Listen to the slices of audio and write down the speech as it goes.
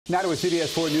Now to a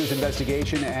CBS 4 News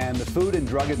investigation, and the Food and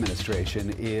Drug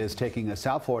Administration is taking a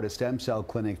South Florida stem cell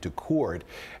clinic to court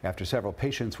after several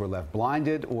patients were left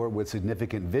blinded or with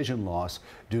significant vision loss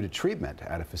due to treatment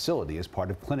at a facility as part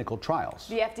of clinical trials.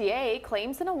 The FDA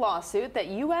claims in a lawsuit that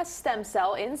U.S. Stem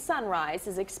Cell in Sunrise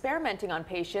is experimenting on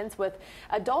patients with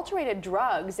adulterated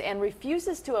drugs and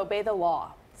refuses to obey the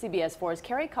law. CBS 4's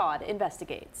Carrie Codd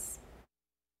investigates.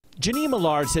 Janine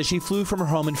Millard says she flew from her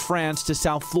home in France to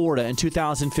South Florida in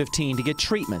 2015 to get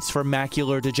treatments for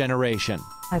macular degeneration.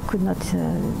 I could not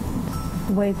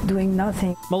wait doing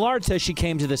nothing. Millard says she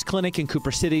came to this clinic in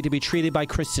Cooper City to be treated by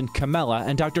Kristen Camella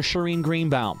and Dr. Shireen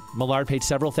Greenbaum. Millard paid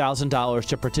several $1,000s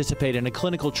to participate in a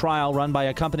clinical trial run by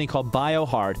a company called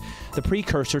BioHard, the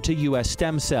precursor to U.S.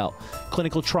 stem cell.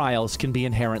 Clinical trials can be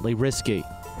inherently risky.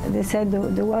 They said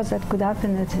the worst that could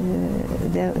happen that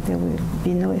there will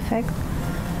be no effect.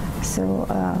 So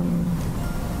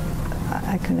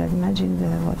I cannot imagine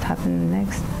what happened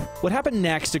next. What happened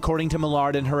next, according to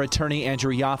Millard and her attorney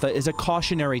Andrew Yaffa, is a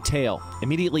cautionary tale.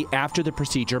 Immediately after the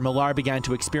procedure, Millard began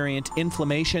to experience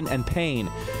inflammation and pain.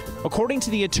 According to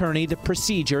the attorney, the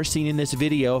procedure seen in this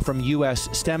video from U.S.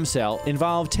 Stem Cell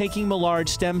involved taking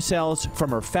Millard's stem cells from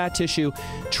her fat tissue,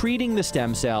 treating the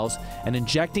stem cells, and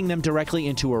injecting them directly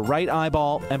into her right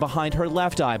eyeball and behind her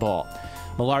left eyeball.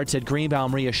 Millard said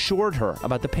Greenbaum reassured her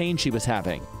about the pain she was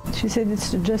having. She said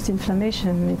it's just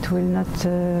inflammation. It will not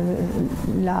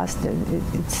last.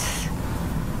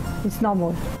 It's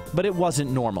normal. But it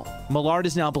wasn't normal. Millard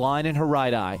is now blind in her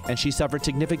right eye, and she suffered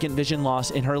significant vision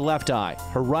loss in her left eye.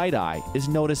 Her right eye is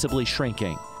noticeably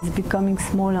shrinking. It's becoming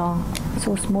smaller,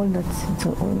 so small that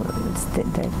it's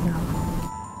dead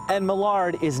now. And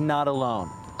Millard is not alone.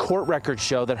 Court records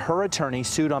show that her attorney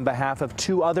sued on behalf of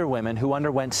 2 other women who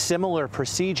underwent similar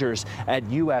procedures at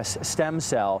U.S. Stem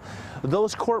Cell.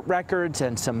 Those court records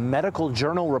and some medical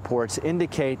journal reports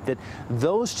indicate that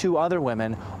those 2 other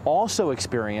women also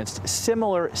experienced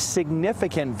similar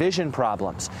significant vision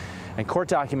problems. And court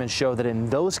documents show that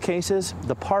in those cases,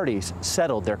 the parties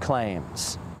settled their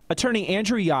claims. Attorney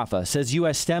Andrew Yaffa says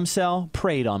U.S. Stem Cell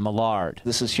preyed on Millard.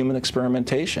 This is human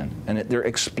experimentation, and they're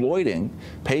exploiting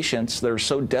patients that are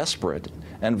so desperate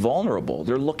and vulnerable.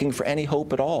 They're looking for any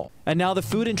hope at all. And now the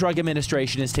Food and Drug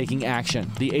Administration is taking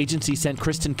action. The agency sent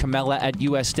Kristen Camella at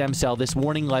U.S. Stem Cell this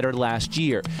warning letter last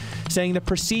year, saying the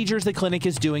procedures the clinic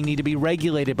is doing need to be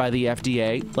regulated by the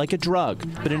FDA like a drug.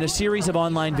 But in a series of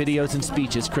online videos and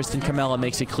speeches, Kristen Camella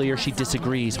makes it clear she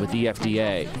disagrees with the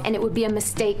FDA. And it would be a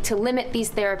mistake to limit these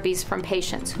therapies from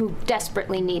patients who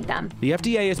desperately need them. The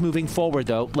FDA is moving forward,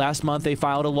 though. Last month, they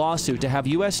filed a lawsuit to have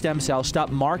U.S. Stem Cell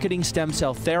stop marketing stem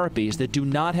cell therapies that do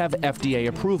not have FDA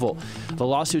approval. The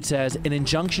lawsuit says an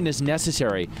injunction is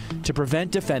necessary to prevent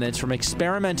defendants from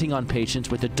experimenting on patients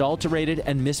with adulterated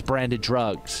and misbranded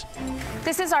drugs.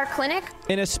 This is our clinic.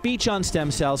 In a speech on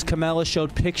stem cells, Camella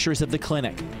showed pictures of the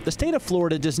clinic. The state of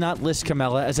Florida does not list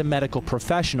Camella as a medical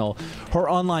professional. Her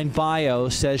online bio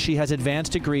says she has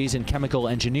advanced degrees in chemical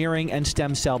engineering and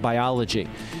stem cell biology.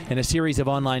 In a series of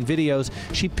online videos,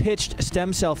 she pitched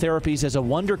stem cell therapies as a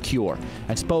wonder cure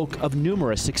and spoke of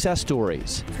numerous success stories.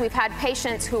 We've had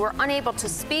patients who were unable to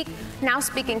speak, now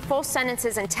speaking full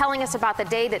sentences and telling us about the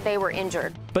day that they were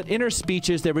injured. But in her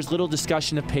speeches, there was little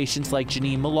discussion of patients like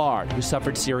Janine Millard, who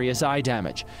suffered serious eye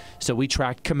damage. So we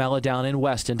tracked Camella down in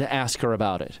Weston to ask her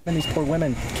about it. And these poor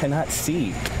women cannot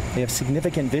see. They have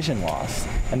significant vision loss,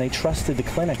 and they trusted the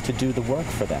clinic to do the work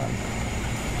for them.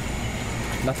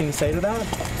 Nothing to say to that?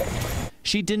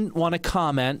 She didn't want to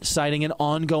comment, citing an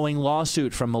ongoing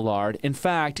lawsuit from Millard. In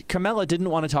fact, Camella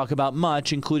didn't want to talk about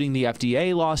much, including the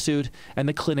FDA lawsuit and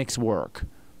the clinic's work.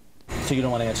 So you don't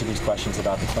want to answer these questions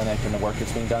about the clinic and the work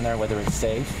that's being done there, whether it's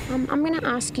safe? I'm going to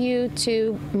ask you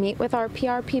to meet with our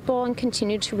PR people and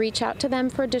continue to reach out to them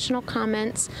for additional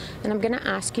comments. And I'm going to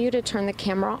ask you to turn the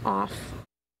camera off.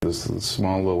 This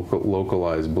small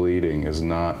localized bleeding is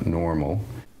not normal.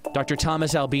 Dr.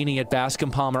 Thomas Albini at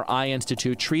Bascom Palmer Eye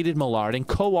Institute treated Millard and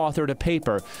co-authored a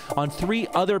paper on 3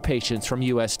 other patients from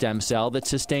U.S. Stem Cell that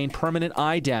sustained permanent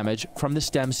eye damage from the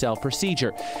stem cell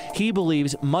procedure. He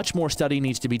believes much more study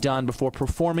needs to be done before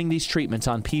performing these treatments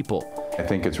on people. I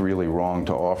think it's really wrong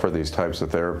to offer these types of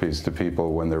therapies to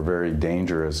people when they're very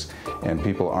dangerous and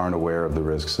people aren't aware of the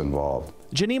risks involved.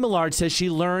 Janine Millard says she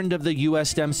learned of the U.S.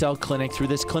 Stem Cell Clinic through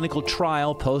this clinical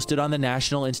trial posted on the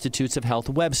National Institutes of Health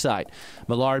website.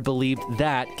 Millard believed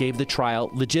that gave the trial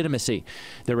legitimacy.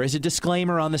 There is a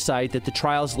disclaimer on the site that the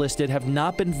trials listed have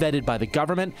not been vetted by the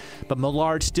government, but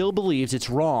Millard still believes it's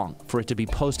wrong for it to be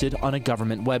posted on a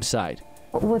government website.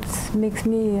 What makes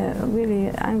me really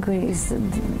angry is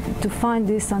to find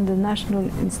this on the National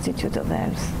Institute of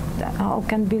Health. how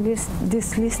can be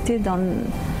this listed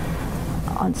on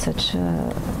such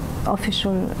a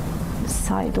official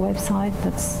website?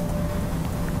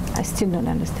 I still don't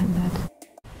understand that.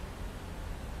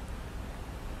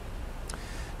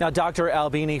 Now, Dr.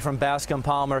 Albini from Bascom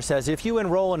Palmer says if you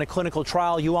enroll in a clinical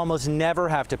trial, you almost never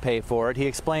have to pay for it. He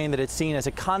explained that it's seen as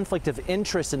a conflict of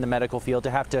interest in the medical field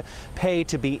to have to pay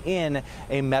to be in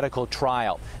a medical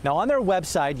trial. Now, on their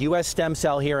website, U.S. Stem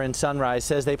Cell here in Sunrise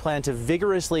says they plan to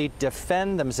vigorously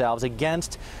defend themselves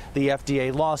against the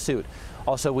FDA lawsuit.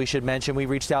 Also, we should mention we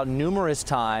reached out numerous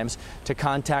times to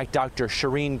contact Dr.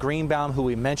 Shireen Greenbaum, who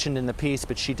we mentioned in the piece,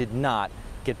 but she did not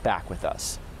get back with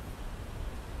us.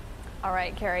 All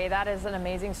right, Carrie, that is an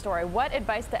amazing story. What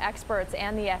advice do experts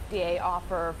and the FDA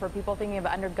offer for people thinking of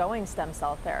undergoing stem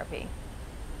cell therapy?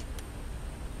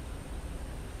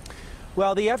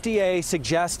 Well, the FDA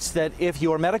suggests that if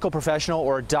your medical professional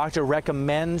or doctor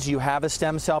recommends you have a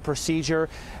stem cell procedure,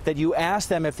 that you ask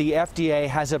them if the FDA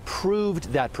has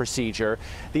approved that procedure.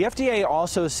 The FDA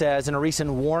also says in a recent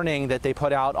warning that they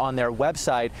put out on their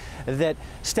website that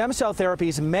stem cell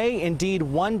therapies may indeed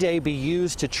one day be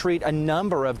used to treat a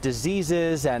number of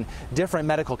diseases and different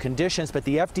medical conditions, but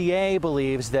the FDA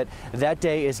believes that that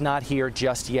day is not here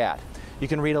just yet. You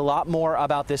can read a lot more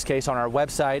about this case on our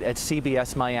website at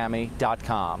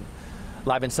cbsmiami.com.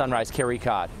 Live in Sunrise, Carrie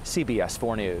Codd, CBS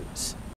 4 News.